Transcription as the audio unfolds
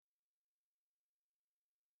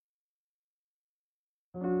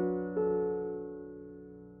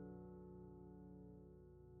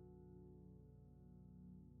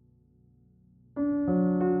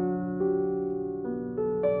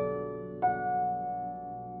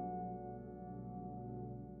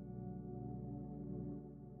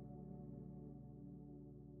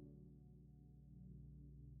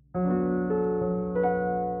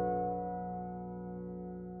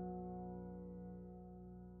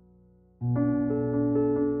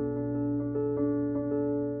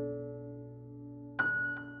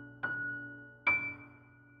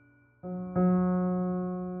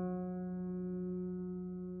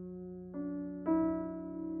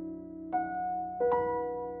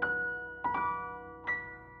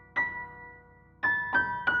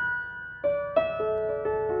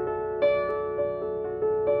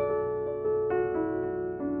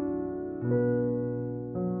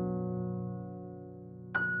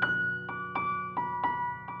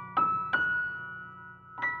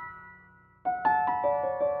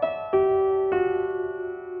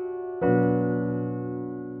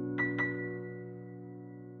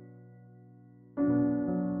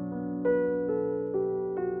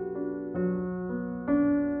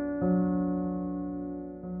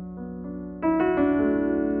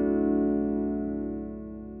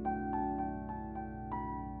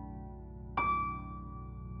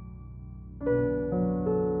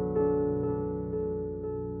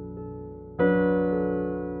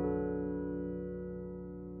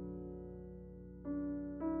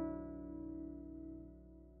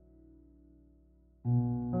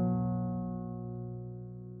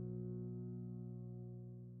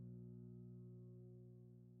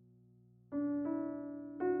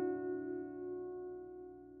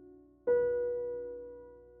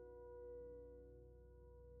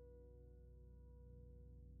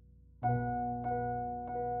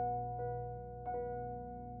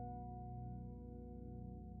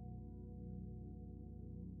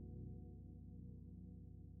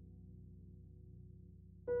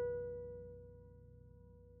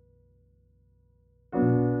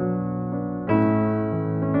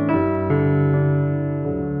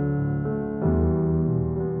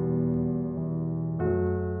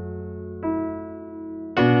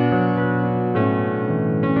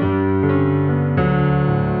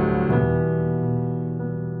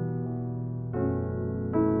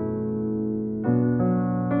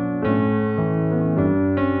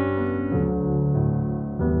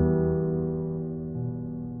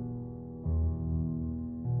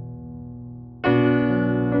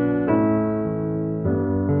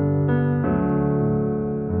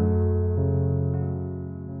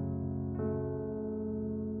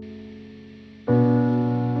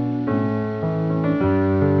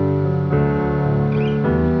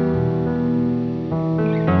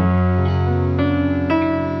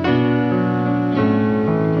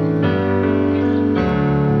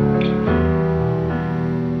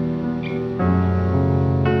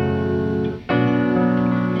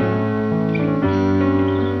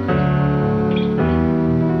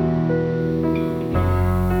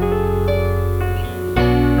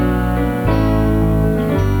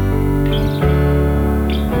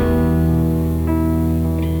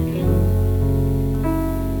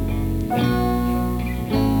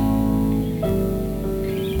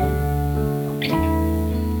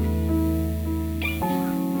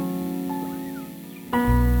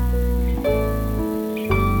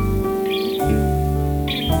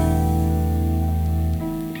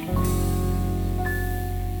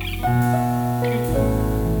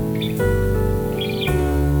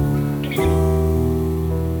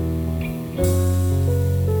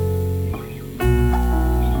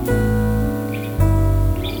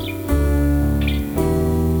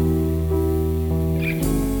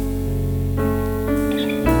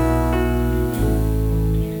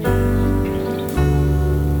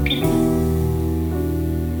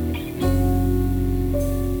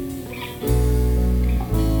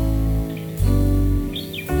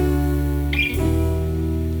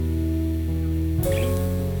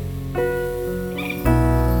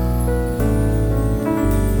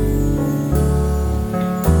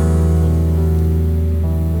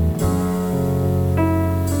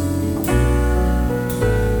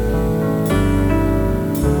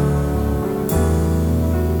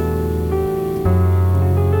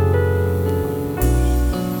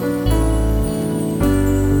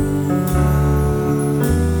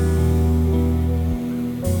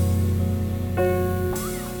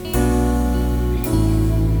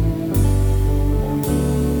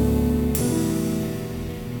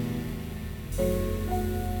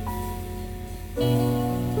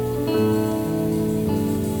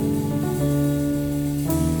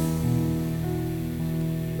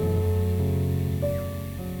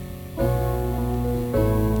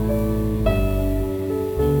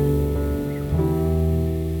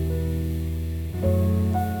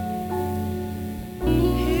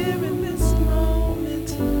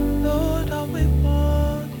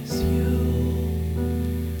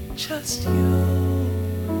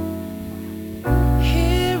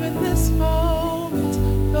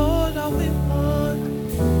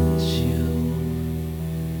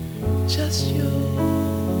just you.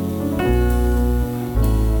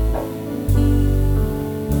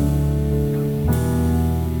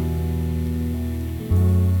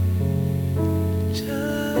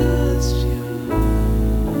 Just you.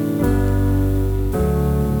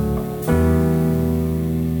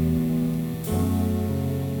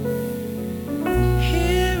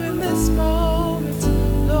 Here in this moment,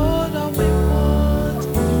 Lord, all we want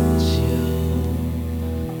is you.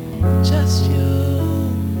 Just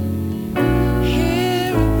you.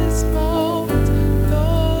 Here in this moment,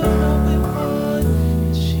 Lord, all we want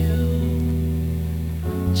is you.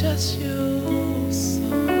 Just you. So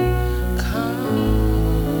come.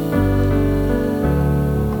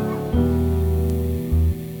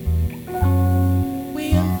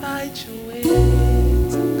 We invite you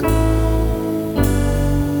in to come.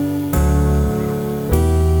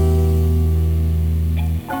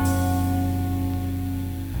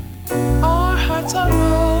 Our hearts are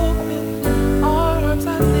open, our arms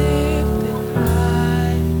are lifted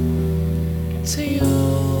high to you.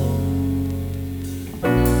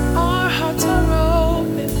 Our hearts are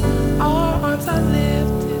open, our arms are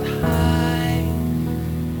lifted high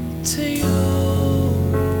to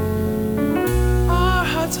you. Our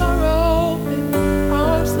hearts are open,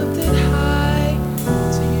 arms lifted high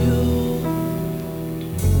to you,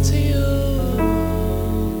 to you.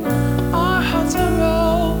 Our hearts are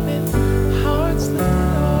open, hearts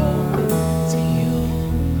lifted open to you,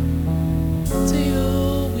 to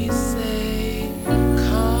you. We say,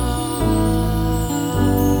 come.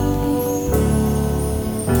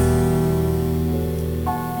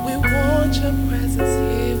 We want your presence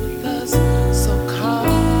here with us, so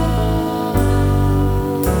come.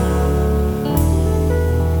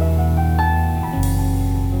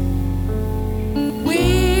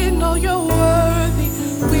 We know you're worthy.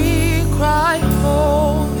 We cry,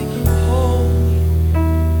 holy, holy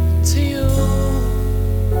to you.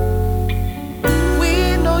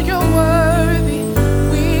 We know you're worthy.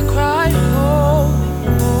 We cry,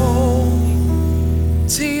 holy, holy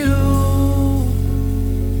to you.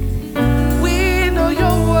 We know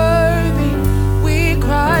you're worthy.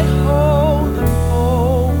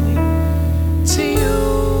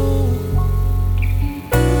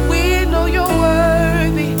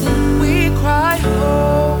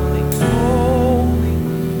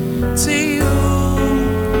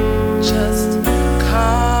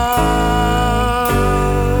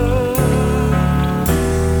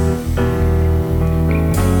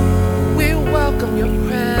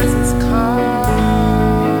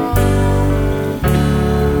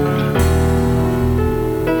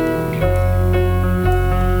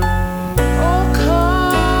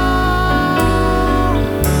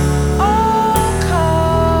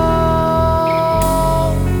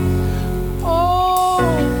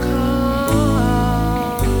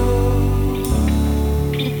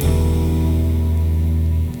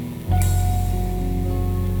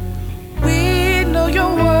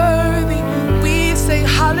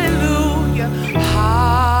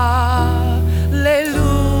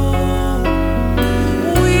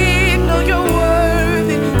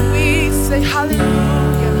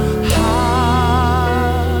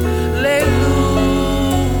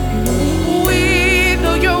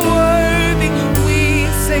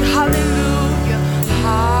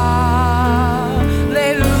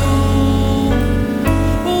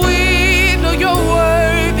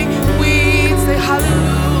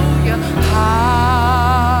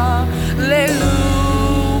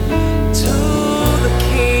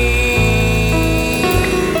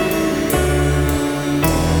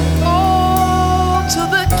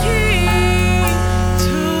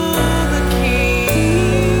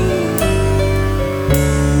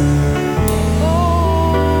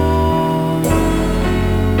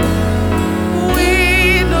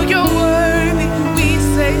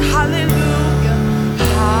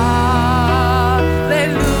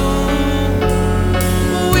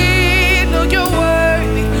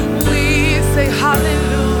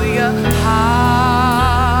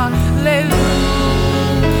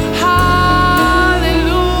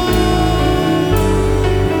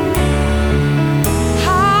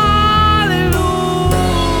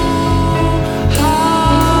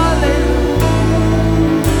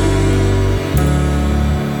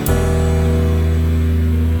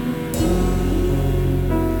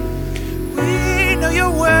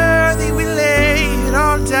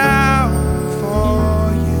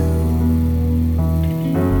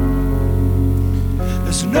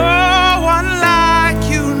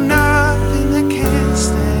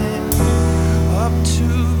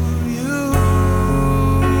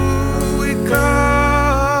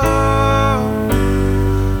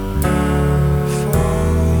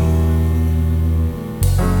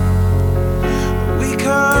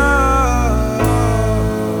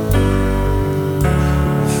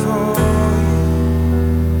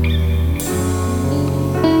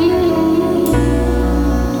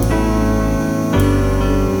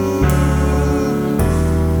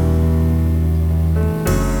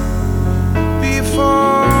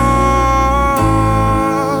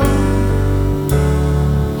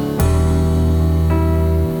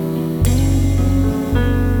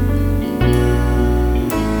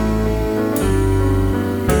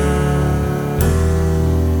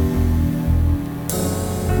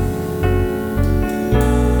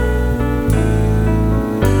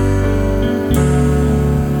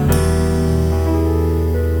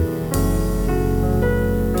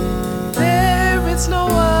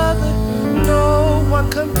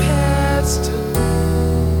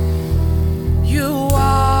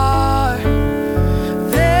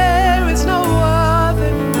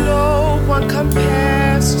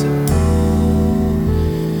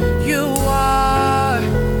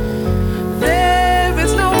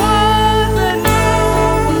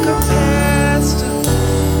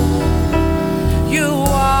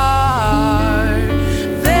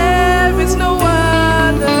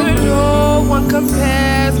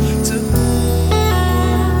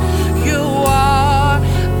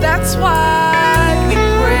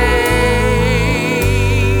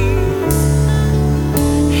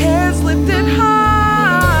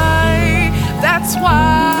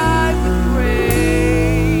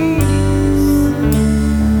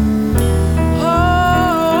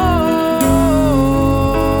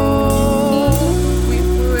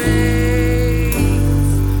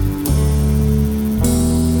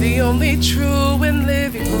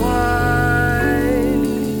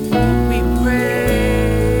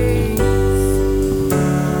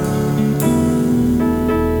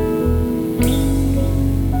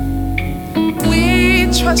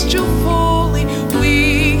 trust you fully.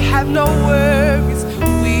 We have no worries.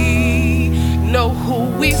 We know who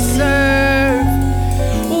we serve.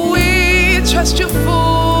 We trust you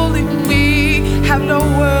fully. We have no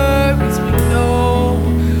worries. We know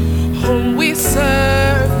whom we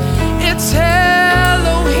serve. It's Elohim.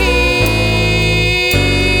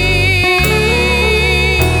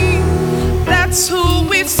 That's who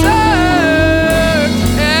we serve.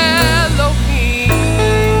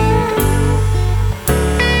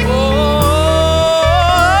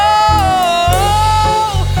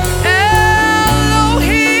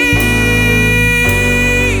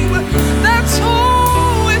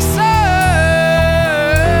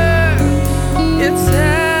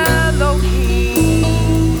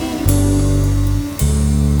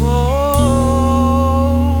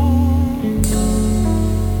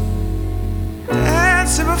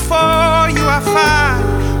 Before you I find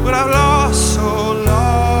what I've lost so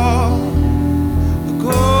long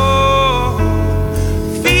ago.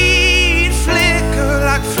 Feet flicker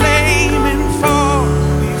like flaming fall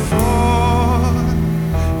before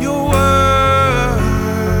your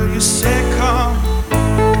word. You said come,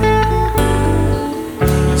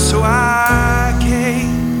 and so I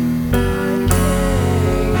came.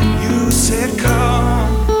 You said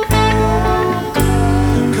come,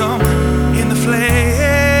 come in the flame.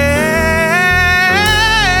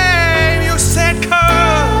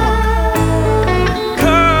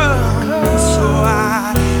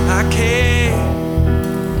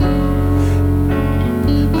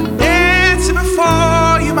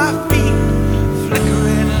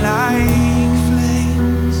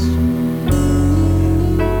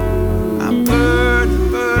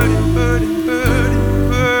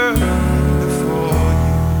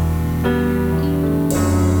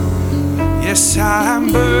 Yes,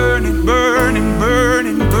 I'm burning, burning,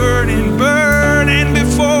 burning, burning, burning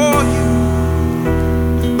before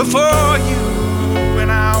you,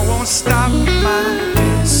 and I won't stop my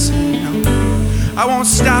dancing, no, I won't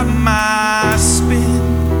stop my spin,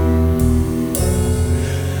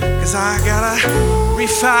 'cause I gotta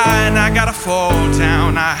refine, I gotta fall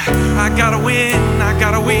down, I gotta win, I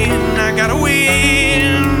gotta win, I gotta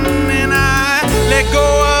win, and I let go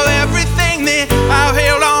of everything that I've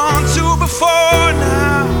held on to before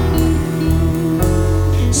now,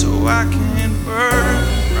 so I can burn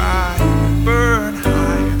right, burn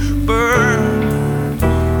higher, burn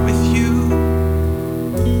with you.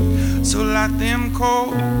 So light them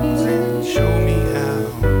coals and show me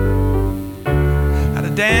how to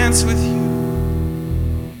dance with you.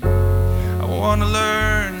 I wanna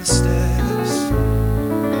learn the steps.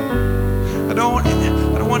 I don't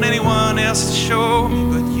want anyone else to show me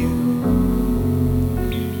but you.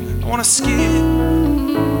 I wanna skip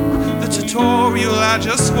the tutorial, I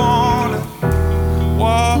just wanna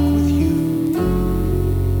walk with you.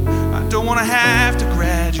 I don't wanna have to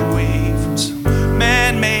graduate from some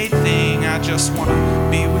man-made thing, I just wanna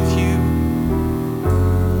be with you.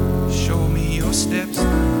 Show me your steps,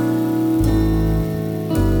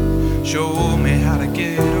 show me how to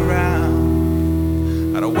get around,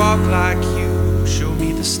 how to walk like you, show me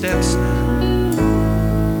the steps now.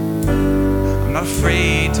 I'm not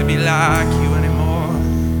afraid to be like you anymore.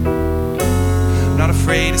 I'm not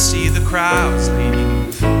afraid to see the crowds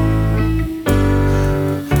leave.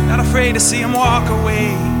 Not afraid to see them walk away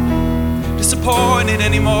disappointed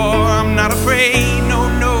anymore. I'm not afraid, no,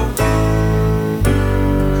 no.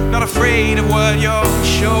 Not afraid of what you're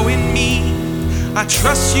showing me. I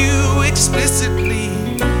trust you explicitly.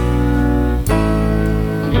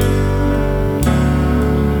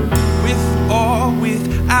 With or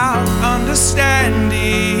without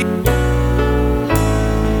understanding.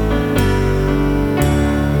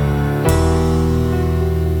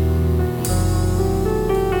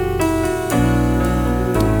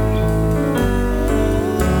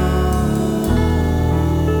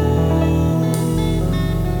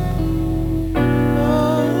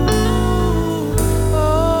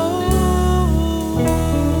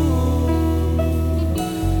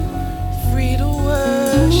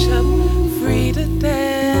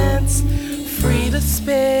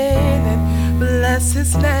 Spin and bless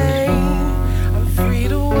his name. I'm free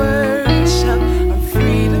to worship, I'm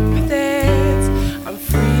free to dance, I'm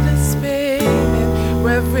free to spin and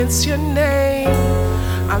reverence your name.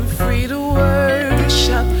 I'm free to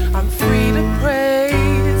worship, I'm free to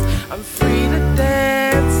praise, I'm free to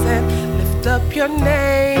dance and lift up your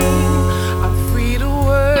name. I'm free to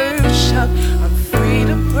worship, I'm free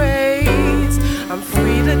to praise, I'm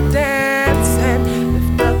free to dance and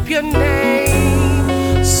lift up your name.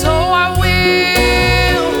 So I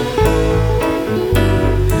will,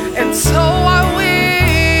 and so I will.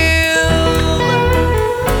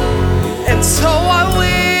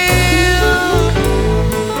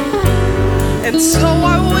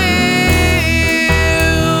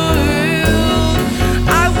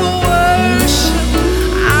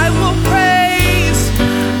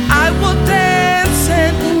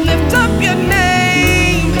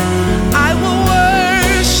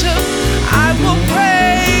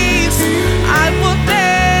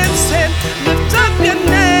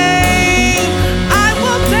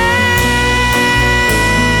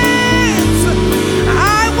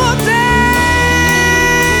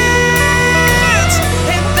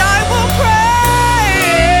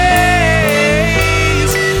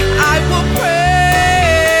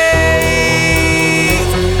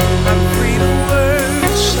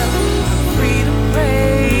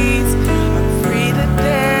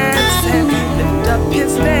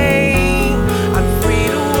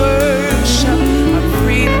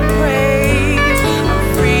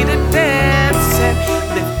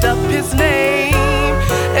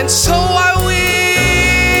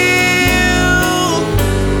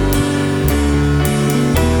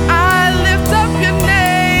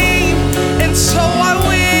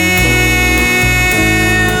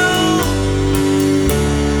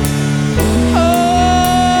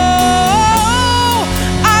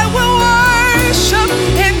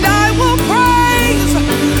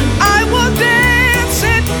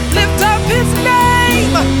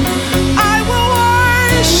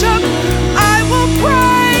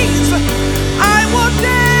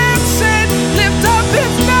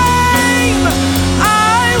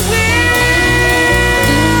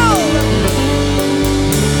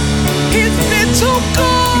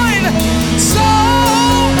 good. So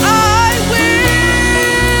I will,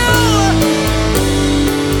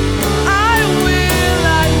 I will,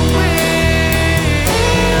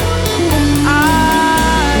 I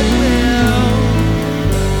will,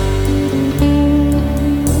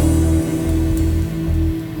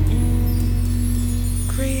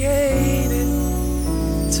 created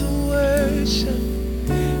to worship,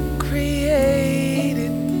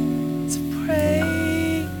 created to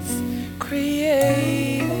praise,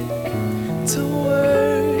 created to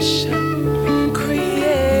worship,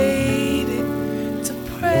 created to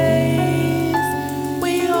praise.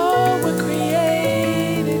 We all were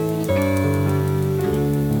created,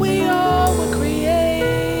 we all were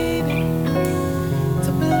created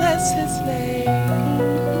to bless His name.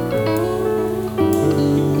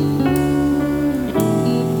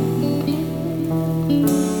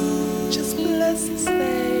 Just bless His name.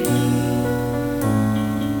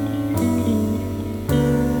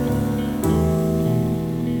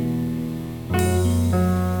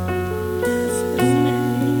 Bless His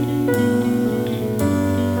name.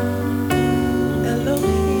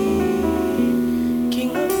 Elohim,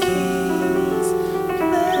 King of Kings,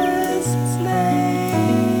 bless His name.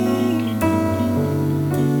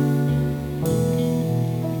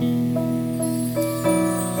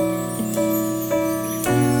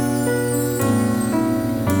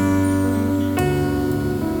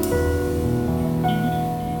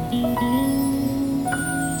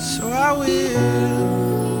 So I will.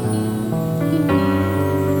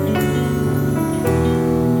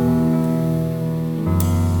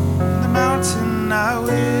 The mountain I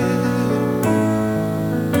will.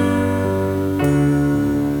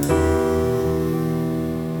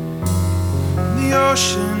 The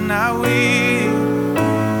ocean I will.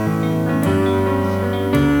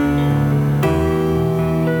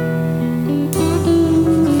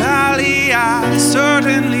 The valley I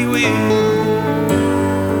certainly will.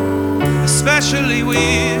 Especially will.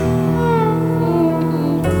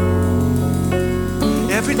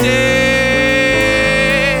 Every day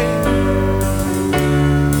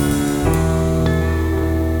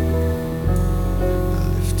I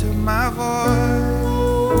lift up my voice,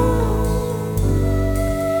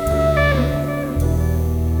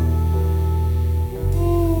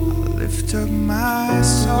 I lift up my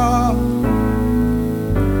song.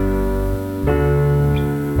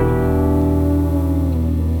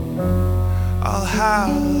 I'll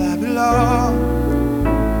howl, I belong.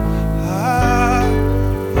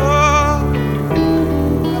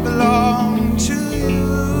 I belong to you.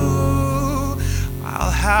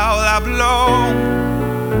 I'll howl, I belong.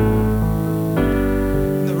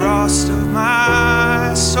 The rust of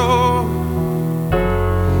my soul.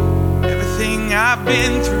 Everything I've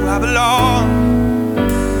been through, I belong.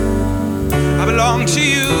 I belong to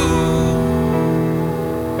you.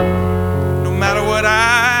 No matter what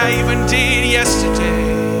I even did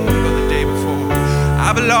yesterday or the day before,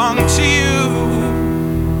 I belong to you.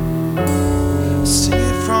 Sing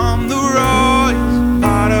it from the rawest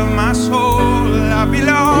part of my soul. I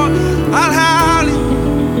belong, I'll howl it.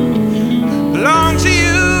 Belong to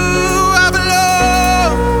you, I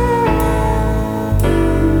belong.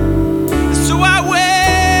 So I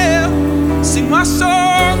will sing my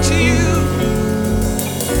song to you,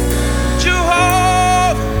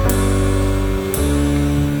 Jehovah,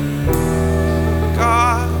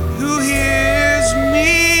 God who hears me,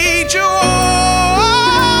 Jehovah,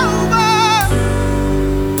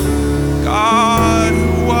 God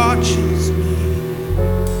who watches me,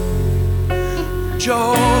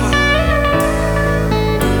 Jehovah,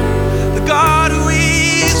 the God who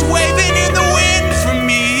is waving in the wind for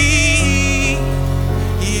me,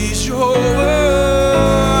 He's Jehovah,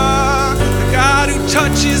 the God who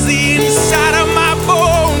touches the inside of my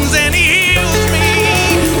bones and He heals me,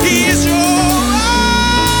 He's Jehovah,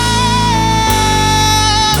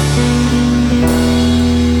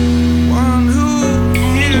 one who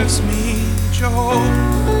hears me, Jehovah.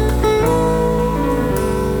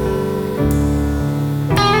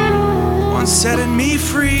 Setting me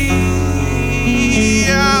free.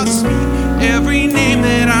 I'll speak every name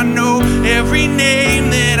that I know, every name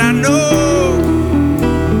that I know,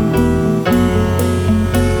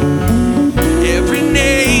 every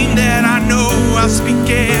name that I know. I'll speak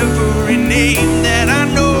every name that I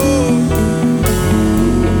know.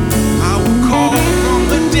 I will call from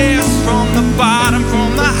the depths, from the bottom,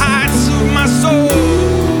 from the heights of my soul.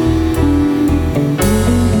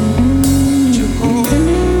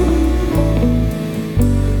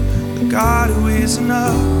 God who is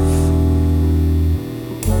enough.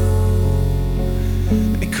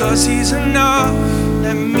 Because He's enough,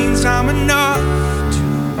 that means I'm enough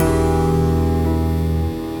too.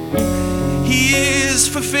 is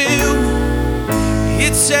fulfilled.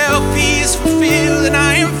 Itself is fulfilled, and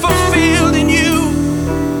I am fulfilled in you.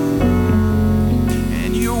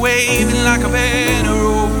 And you're waving like a banner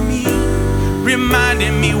over me,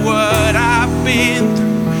 reminding me what I've been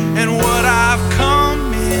through and what I've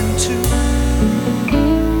come into.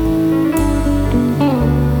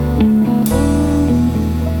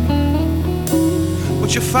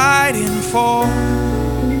 What you're fighting for.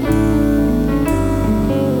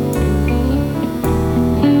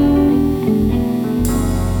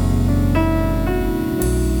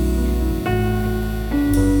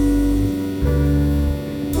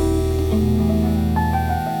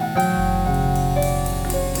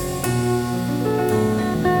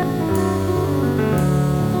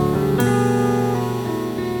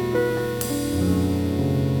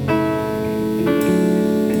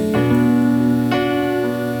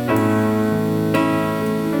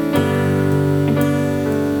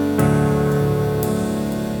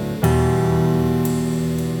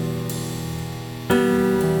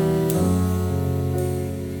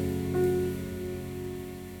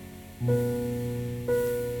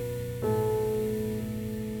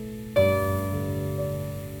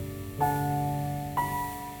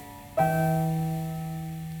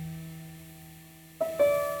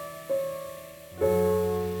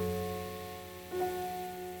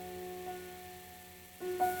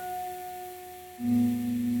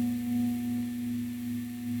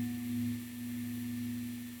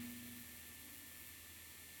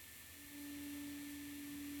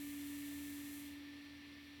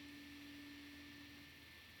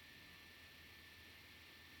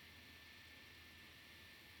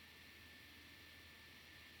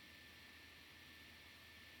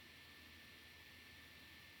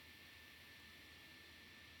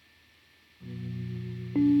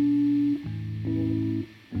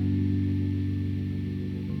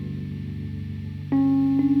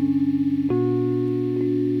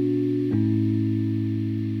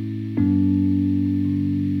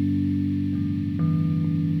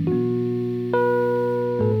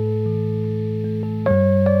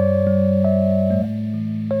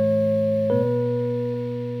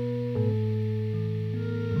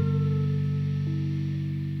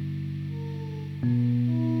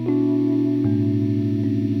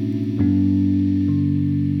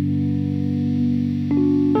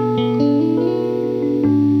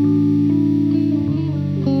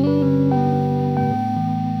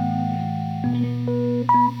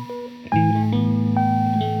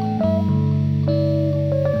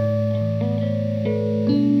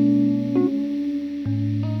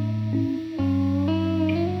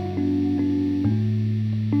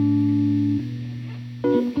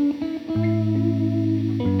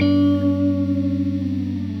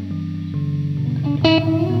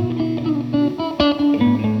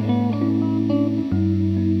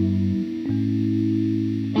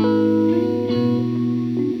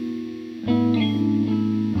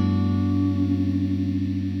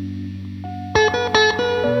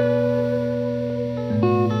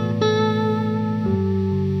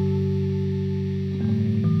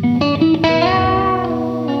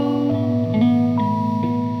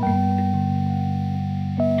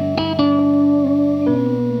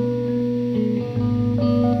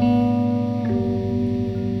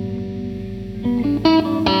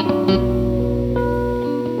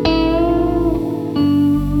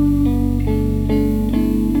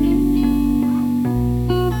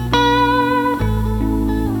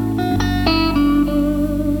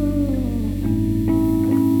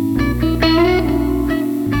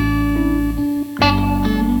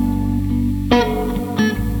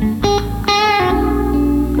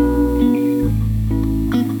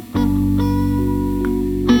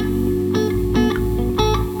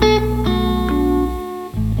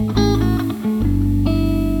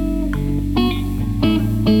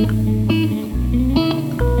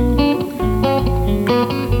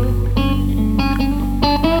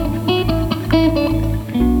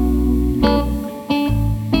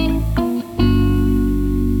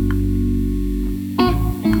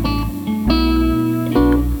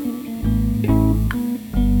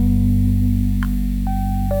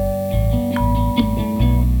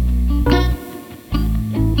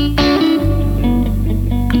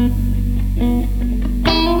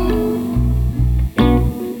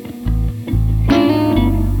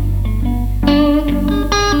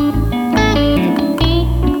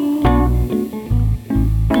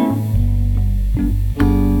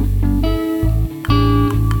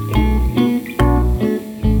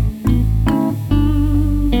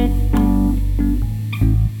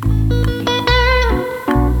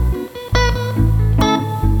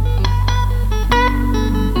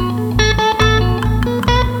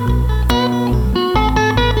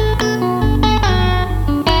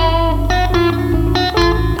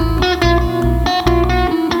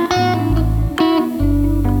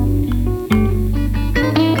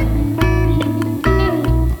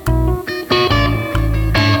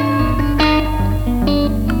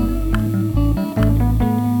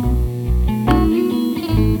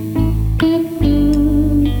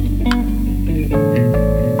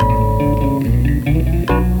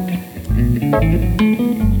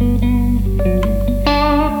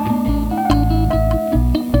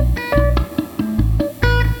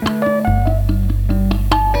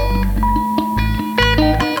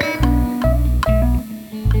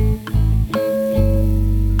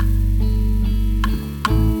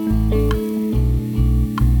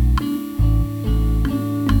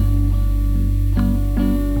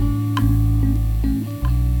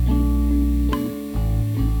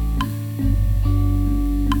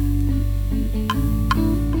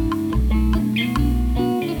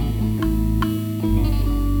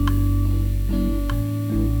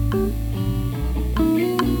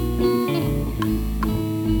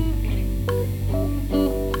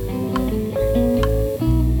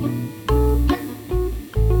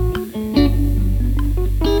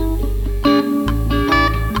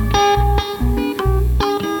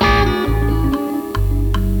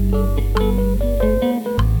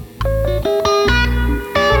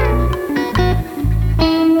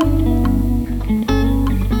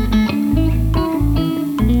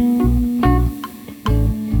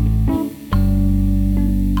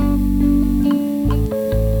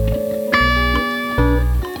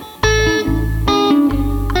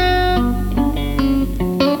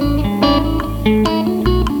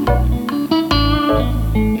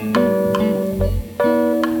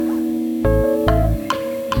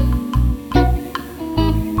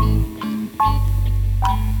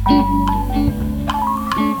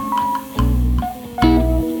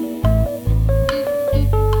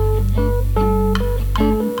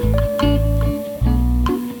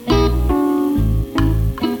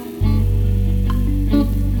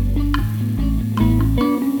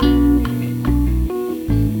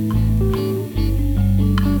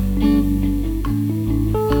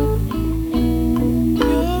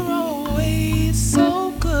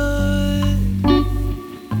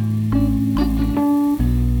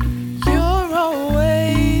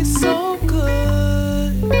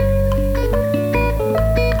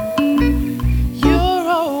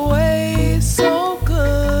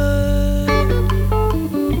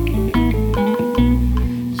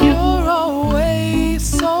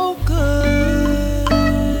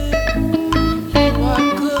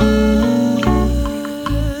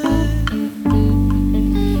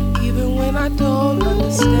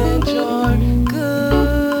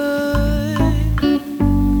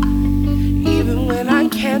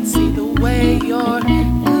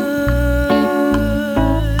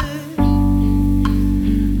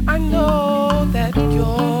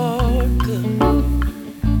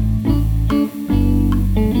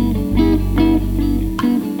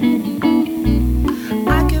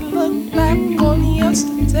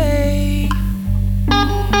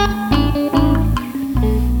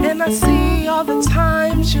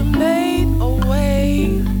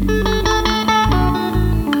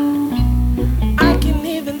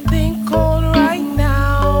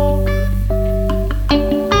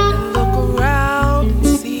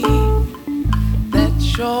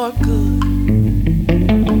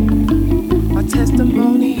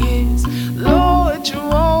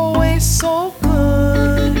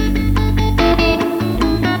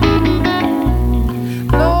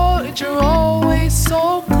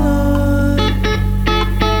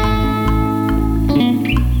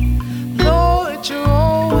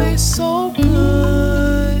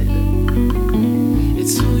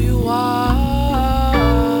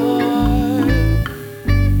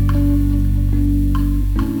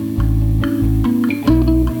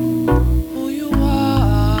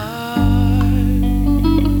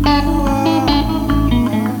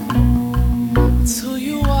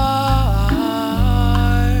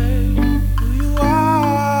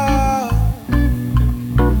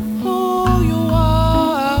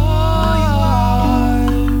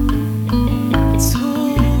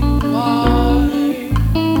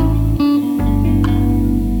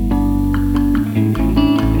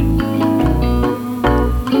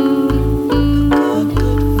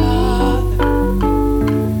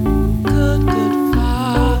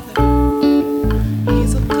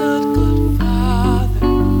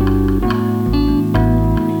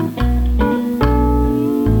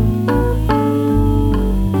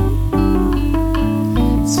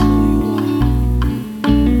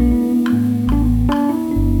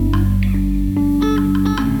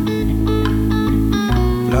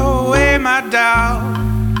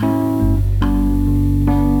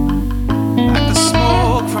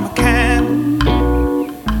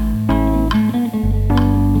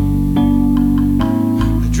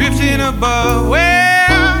 above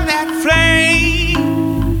where that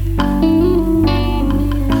flame,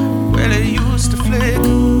 well, it used to flicker.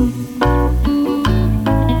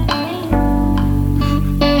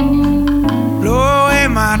 Blow away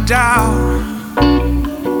my doubt,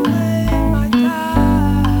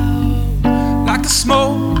 like the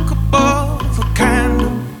smoke above a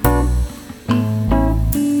candle.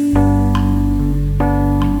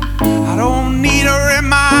 I don't need a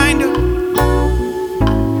reminder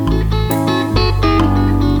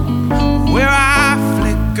where I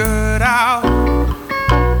flickered out.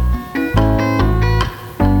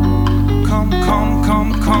 Come, come,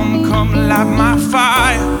 come, come, come, light my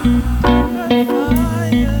fire.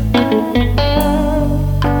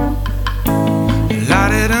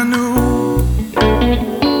 Light it anew.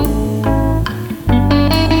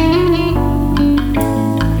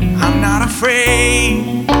 I'm not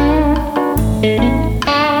afraid.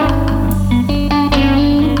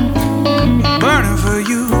 Burning for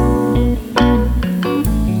you.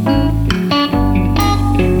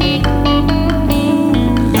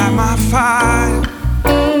 Light my fire.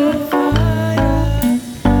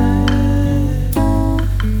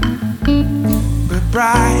 But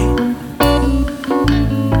bright.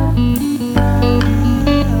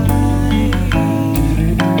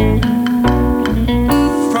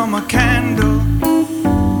 From a candle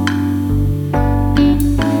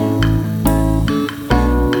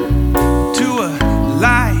to a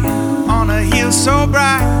light on a hill so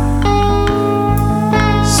bright,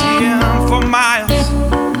 seeing for miles,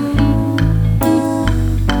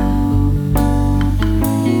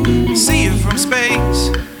 see it from space.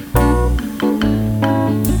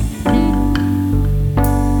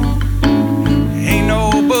 Ain't no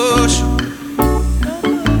bush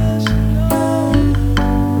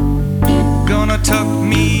gonna tuck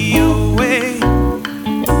me away.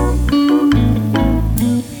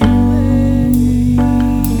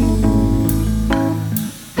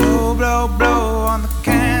 Blow, blow, blow on the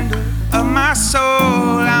candle of my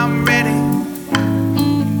soul. I'm ready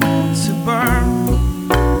to burn.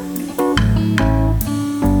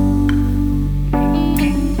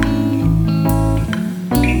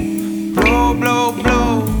 Blow, blow, blow,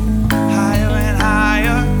 higher and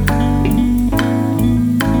higher.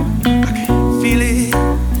 I can feel it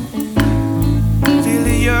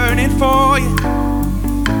yearning for you.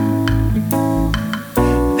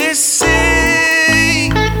 This is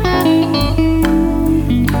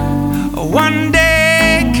a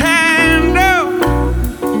one-day candle.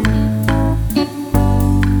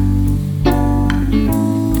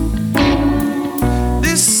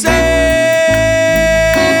 This ain't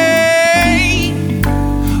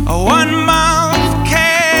a one-month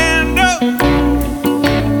candle.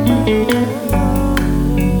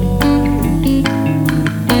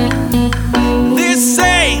 This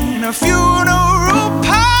ain't a funeral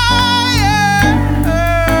pyre.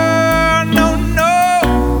 No, no.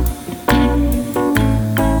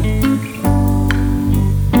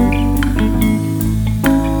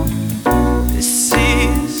 This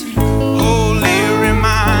is a holy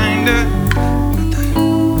reminder that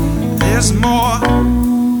there's more.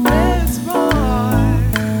 There's more.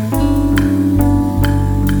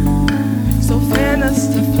 So fan us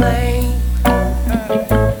to flame.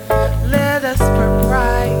 Let us burn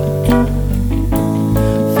bright.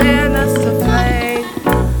 Fan us to flame.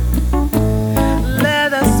 Let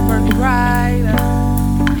us burn brighter.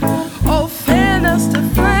 Oh, fan us to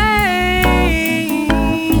flame.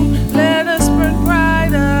 Let us burn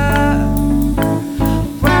brighter.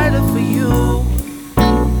 Brighter for you.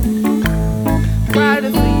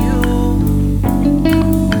 Brighter for you.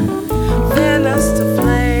 Fan us to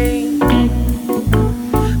flame.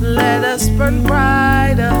 Let us burn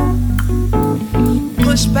brighter.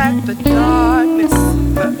 Push back the darkness,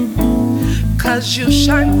 'cause you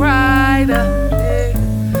shine brighter.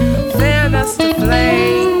 Fan us to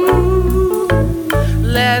flame.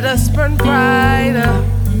 Let us burn brighter.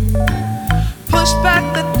 Push back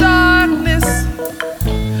the darkness,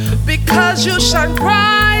 because you shine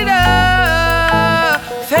brighter.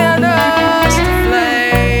 Fan us to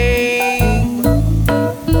flame.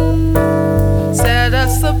 Set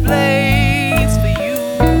us ablaze for you.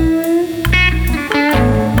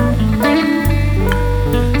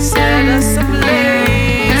 Set us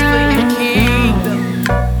ablaze for your kingdom.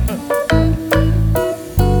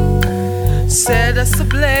 Set us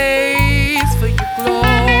ablaze for your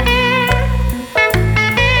glory.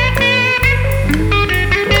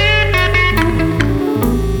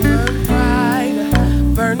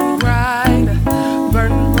 Burn brighter,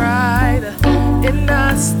 burn brighter in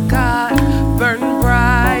us, God. Burn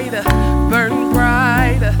brighter, burn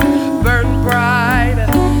brighter, burn brighter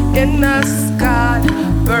in us.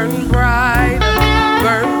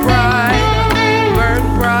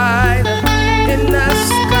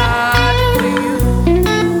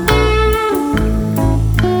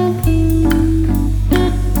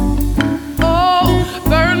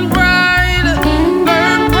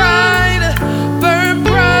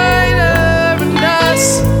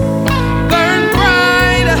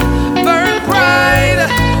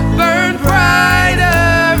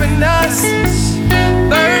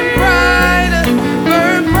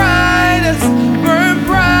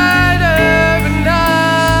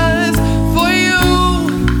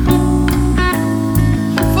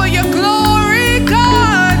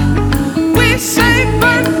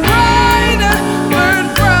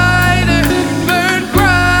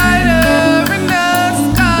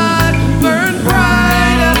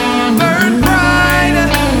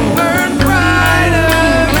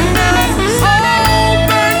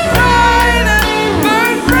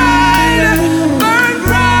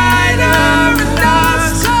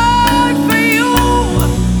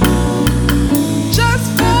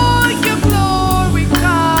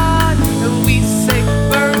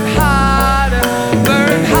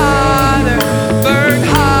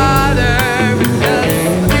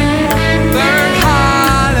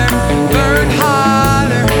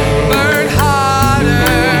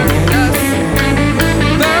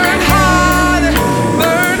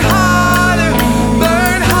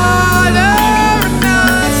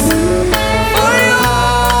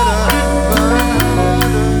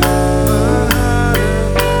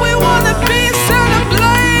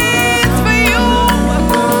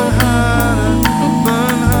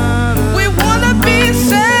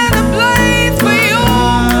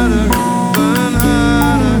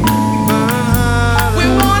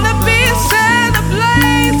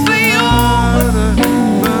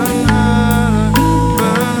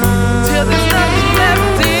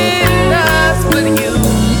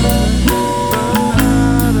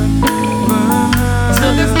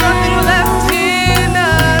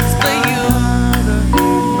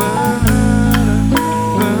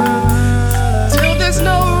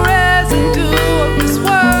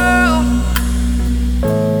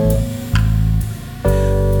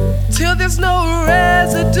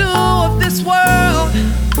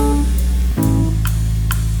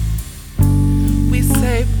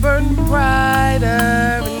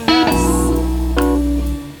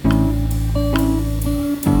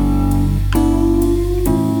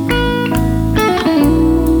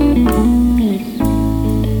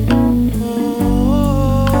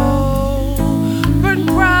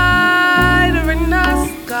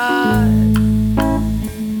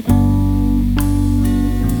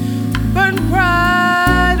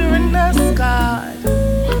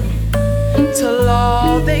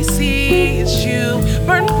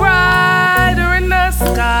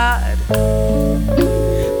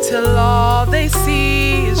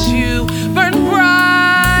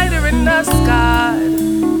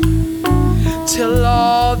 till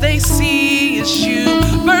all they see is you.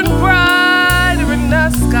 Burn brighter in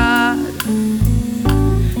us, God,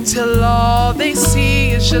 till all they see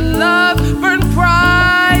is your love. Burn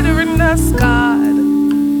brighter in us, God,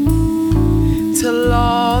 till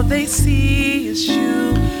all they see is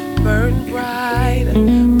you. Burn brighter,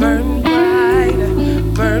 burn brighter,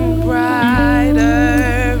 burn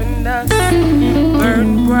brighter in us.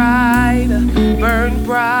 Burn brighter, burn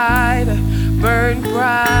brighter, burn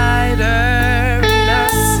brighter in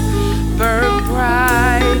us. Burn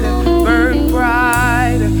brighter, burn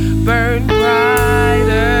brighter, burn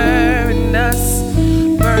brighter in us.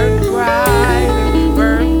 Burn brighter,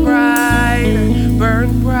 burn brighter,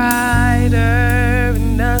 burn brighter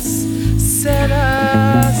in us. Set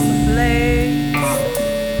us ablaze.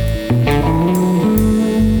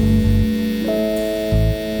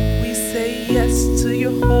 We say yes to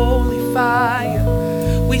your holy fire.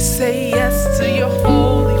 We say yes to your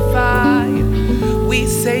holy fire. We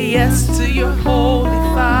say yes to your holy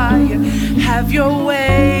fire. Have your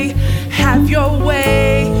way, have your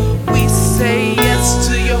way. We say yes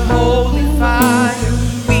to your holy fire.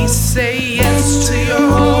 We say yes to your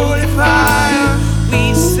holy fire.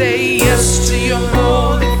 We say yes to your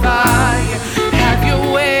holy fire. Have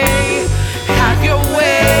your way, have your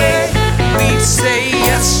way. We say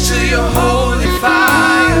yes to your holy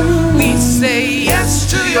fire. We say yes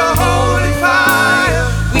to your holy fire.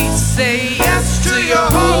 We say yes to your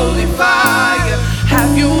holy fire.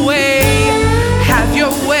 Have your way, have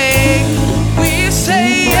your way. We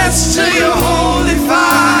say yes to your holy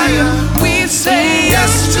fire. We say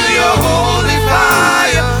yes to your holy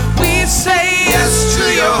fire. We say yes to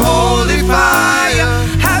your holy fire.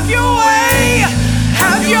 Have your way,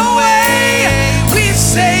 have your way. We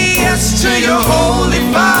say yes to your holy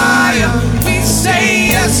fire. We say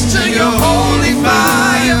yes to your holy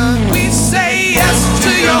fire. We say yes to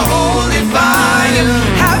your holy fire.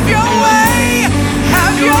 Have your way,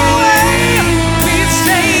 have your way. We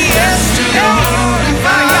say yes to your holy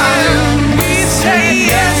fire. We say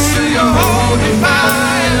yes to your holy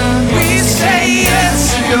fire. We say yes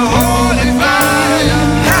to your holy fire.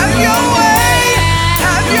 Have your way,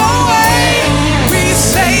 have your way. We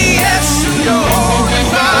say yes to your holy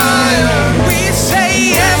fire. We say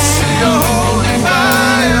yes to your holy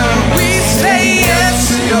fire. We say yes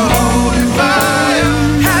to your holy fire.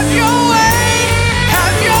 Have your way,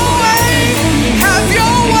 have your way, have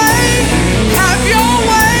your way, have your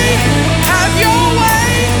way, have your way,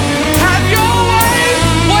 have your way.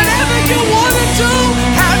 Whatever you wanna do,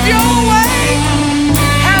 have your way,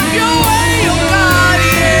 have your way, oh God,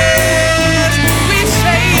 yes. We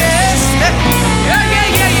say yes, yeah, yeah,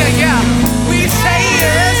 yeah, yeah, yeah. We say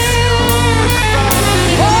yes,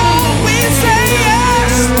 oh, we say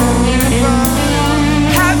yes.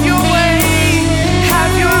 Have your way,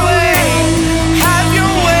 have your way, have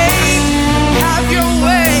your way, have your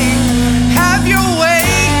way, have your way,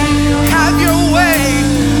 have your way,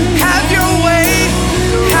 have your way,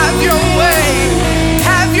 have your way,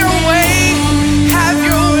 have your way, have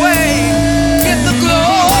your way. Get the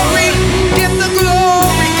glory,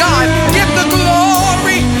 God, get the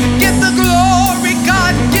glory, get the glory,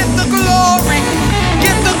 God, get the glory,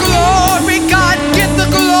 get the glory, God, get the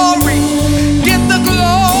glory, get the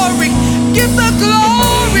glory, get the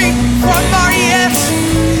glory from our yes,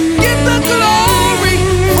 get the glory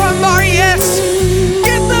from our yes,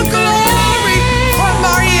 get the glory from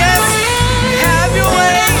our yes. Have your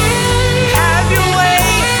way, have your way,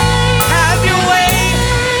 have your way,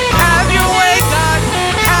 have your way, God,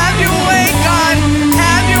 have your way, God,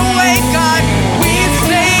 have your way, God. We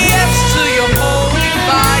say yes to your holy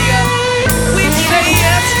fire. We say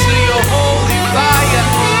yes to your holy fire.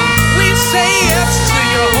 We say yes to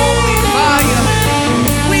your holy fire.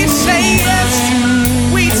 We say yes,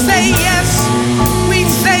 we say yes, we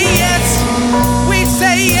say yes, we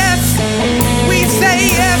say yes, we say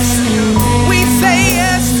yes, we say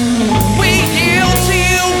yes. We yield to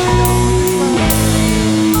you,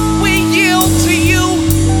 we yield to you,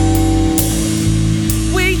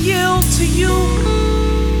 we yield to you,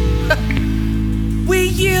 we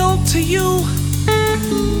yield to you.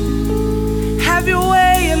 Have your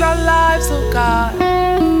way in our lives, oh God.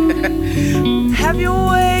 Have your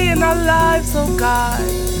way in our lives, oh God.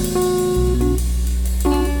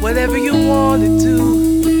 Whatever you want to do,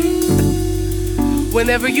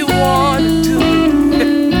 whenever you want to do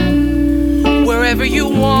it, wherever you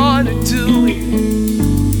want to do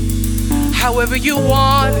it, however you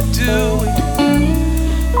want to do it.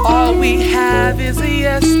 All we have is a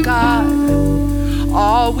yes, God.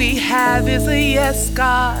 All we have is a yes,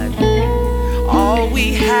 God. All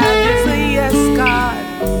we have is a yes, God.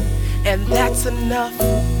 And that's enough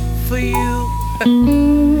for you.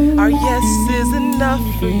 Our yes is enough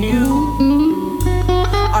for you.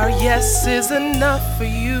 Our yes is enough for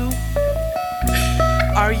you.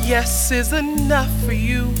 Our yes is enough for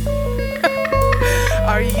you.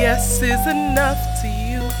 Our yes is enough to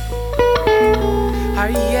you. Our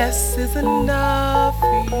yes is enough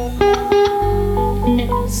for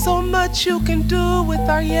you. So much you can do with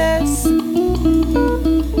our yes.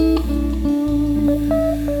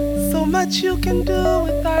 So much you can do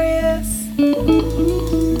with our yes.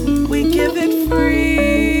 We give it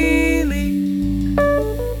freely.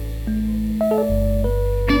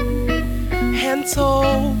 Hands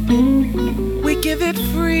open. We give it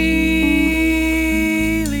freely.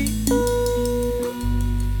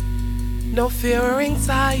 No fear or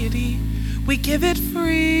anxiety. We give it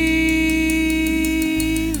freely.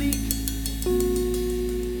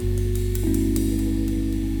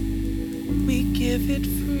 We give it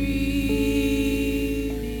freely.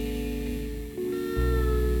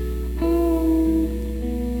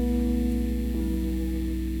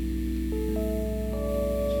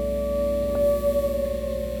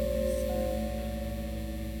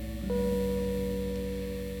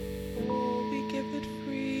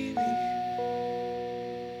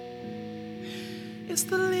 It's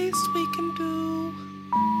the least we can do.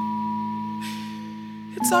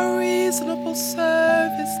 It's our reasonable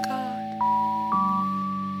service, God.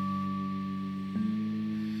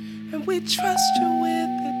 And we trust you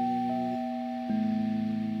with it.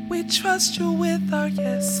 We trust you with our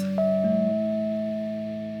yes.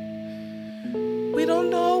 We don't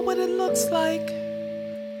know what it looks like.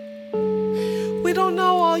 We don't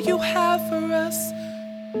know all you have for us.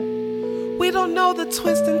 We don't know the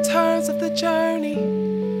twists and turns of the journey,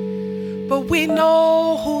 but we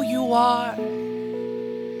know who you are.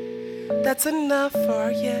 That's enough for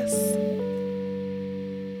our yes.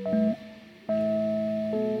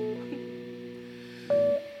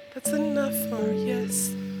 That's enough for our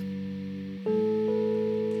yes.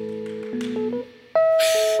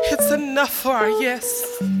 It's enough for our yes.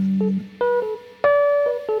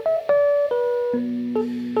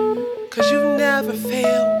 'Cause you've never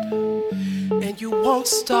failed. And you won't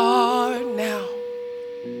start now.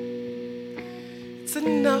 It's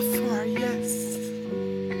enough for our yes.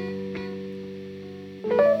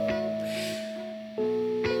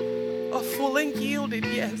 A full and yielded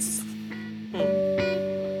yes.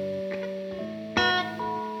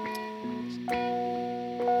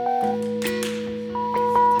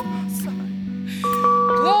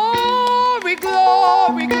 Glory,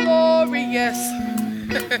 glory, glory, yes.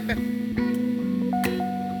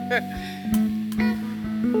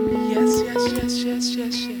 Yes, yes, yes, yes,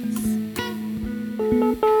 yes, yes.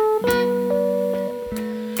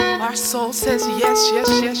 Our soul says yes, yes,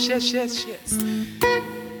 yes, yes, yes, yes.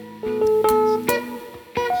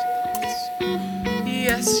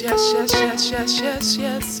 Yes, yes, yes, yes, yes, yes,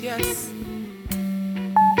 yes, yes.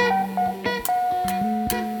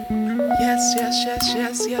 Yes, yes, yes,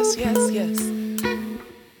 yes, yes, yes, yes.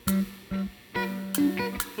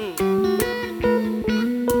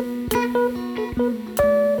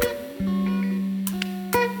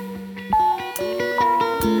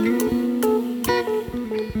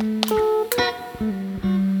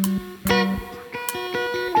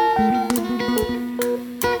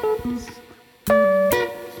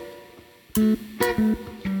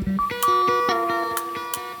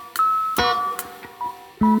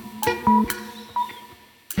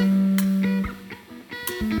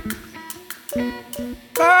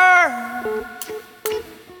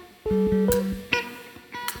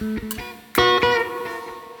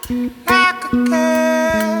 Like a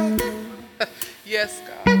candle. Yes,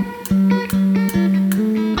 God.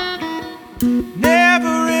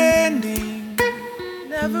 Never ending.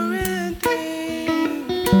 Never ending.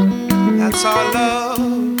 That's our love,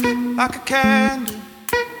 like a candle.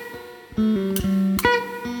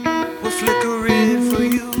 We'll flicker it for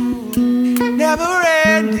you. Never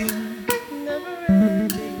ending. Never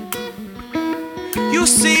ending. You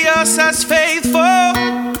see us as faithful.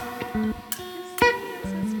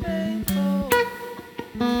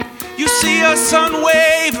 You see us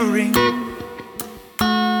unwavering,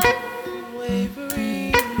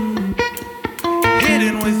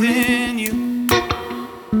 hidden within you,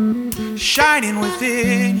 shining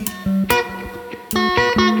within you,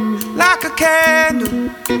 like a candle,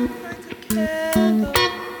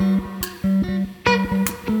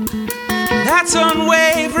 that's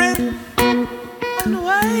unwavering,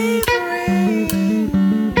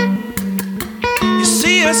 You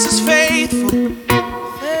see us as faithful,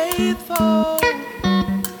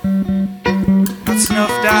 not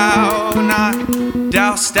snuffed out, not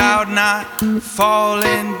doused out, not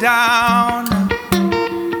falling down.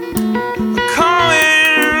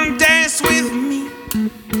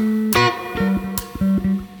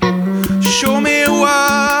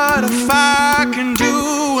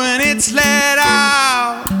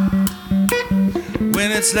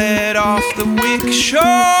 let's let off the wick. Show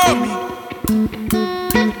me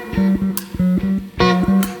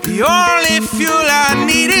the only fuel I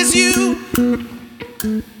need is you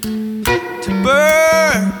to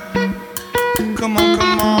burn. Come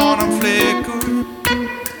on, I'm flickering.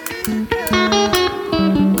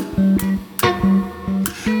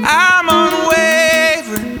 I'm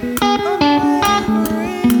unwavering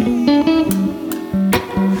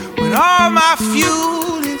when all my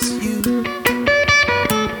fuel is you.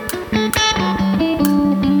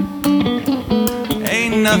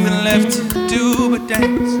 Ain't nothing left to do but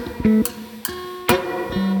dance.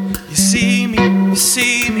 You see me,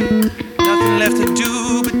 nothing left to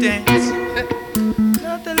do but dance.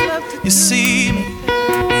 You see me,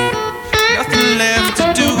 nothing left to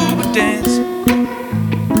do but dance.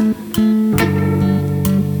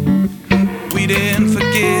 We didn't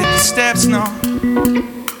forget the steps, no.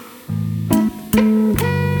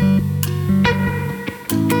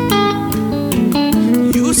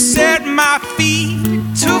 You set my feet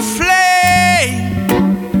to flame.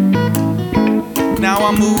 Now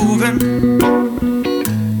I'm moving.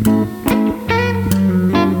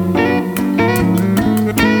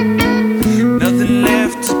 Nothing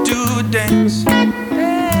left to do but dance.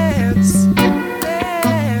 Dance,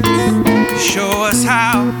 dance. Show us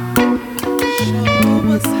how.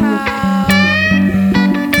 Show us how.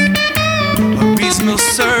 A reasonable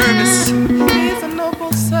service.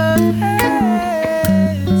 Reasonable service.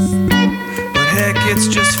 But heck, it's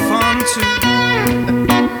just fun too.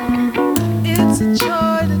 It's a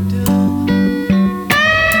joy to do.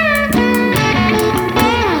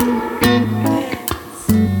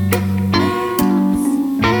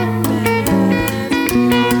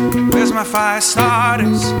 Where's my fire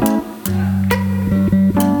starters?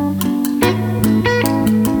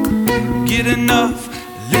 Get enough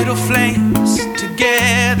little flames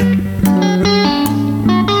together.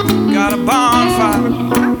 Got a bonfire.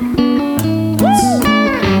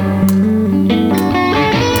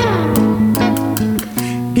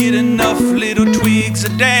 Get enough little twigs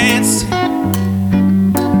of dancing.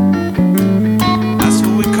 That's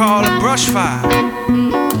what we call a brush fire.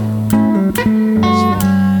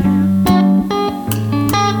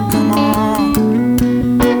 Come on.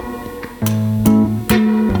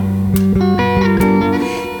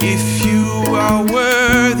 If you are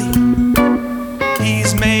worthy,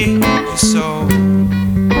 He's made you so.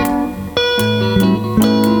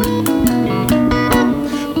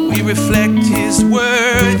 We reflect His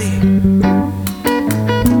worthy.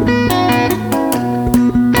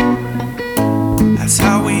 That's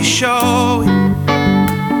how we show it.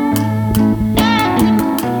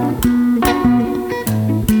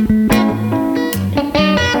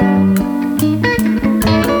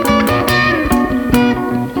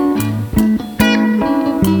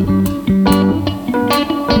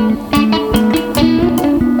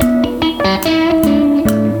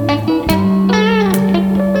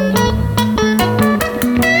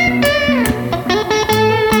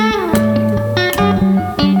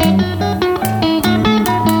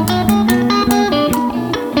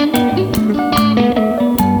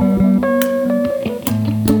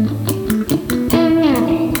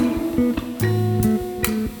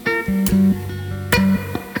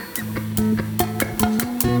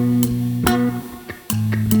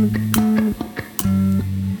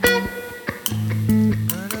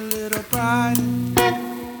 Burn a little brighter,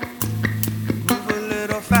 move a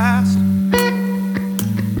little faster,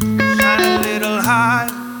 shine a little higher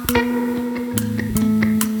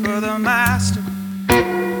for the Master.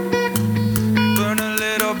 Burn a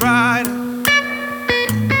little brighter, move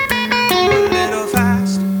a little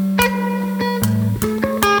faster.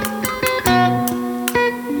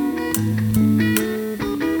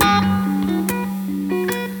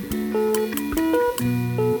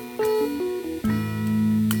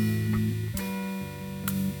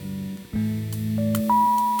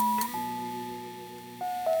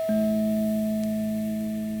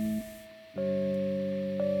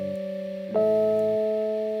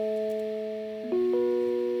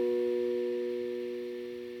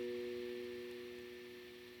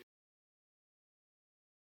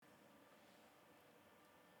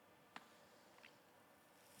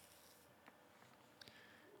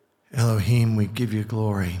 Elohim, we give you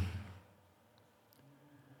glory.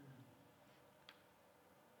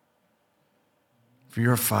 For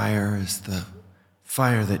your fire is the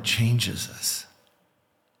fire that changes us.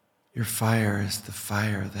 Your fire is the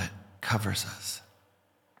fire that covers us.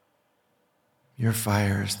 Your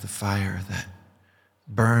fire is the fire that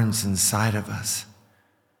burns inside of us,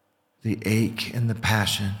 the ache and the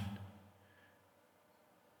passion,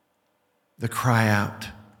 the cry out,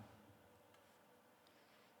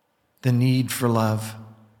 the need for love,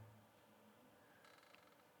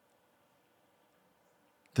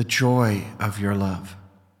 the joy of your love,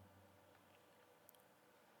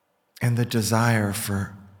 and the desire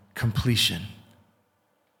for completion.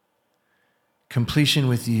 Completion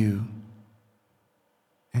with you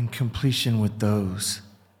and completion with those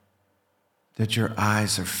that your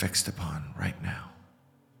eyes are fixed upon right now.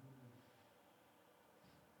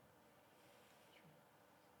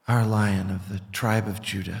 Our Lion of the tribe of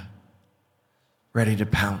Judah, ready to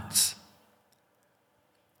pounce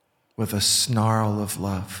with a snarl of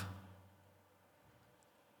love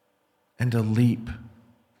and a leap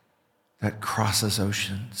that crosses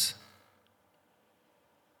oceans,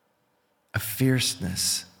 a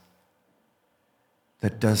fierceness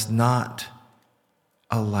that does not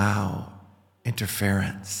allow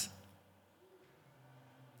interference,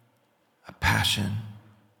 a passion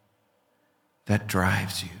that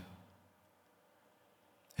drives you,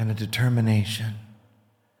 and a determination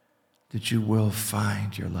that you will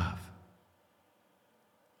find your love.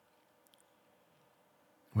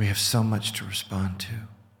 We have so much to respond to.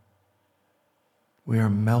 We are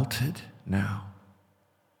melted now,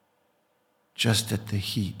 just at the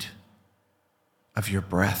heat of your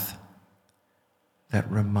breath that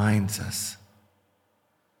reminds us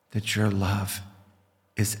that your love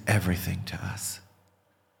is everything to us.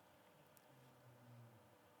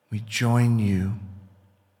 We join you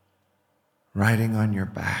riding on your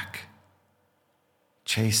back,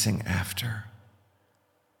 chasing after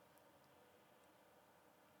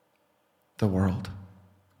the world,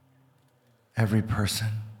 every person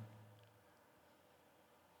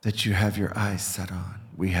that you have your eyes set on.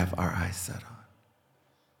 We have our eyes set on.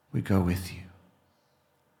 We go with you.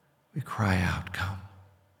 We cry out, come.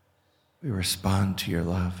 We respond to your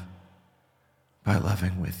love by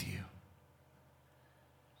loving with you.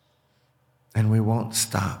 And we won't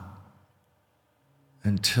stop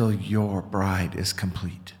until your bride is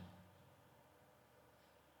complete.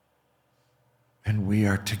 And we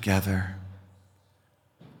are together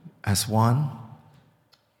as one,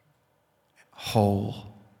 whole,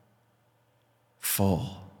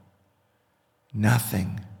 full,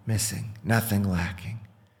 nothing missing, nothing lacking.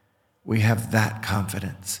 We have that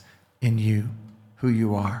confidence in you, who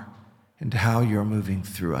you are, and how you're moving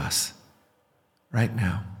through us right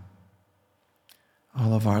now.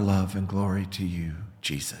 All of our love and glory to you,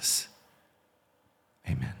 Jesus.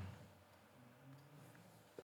 Amen.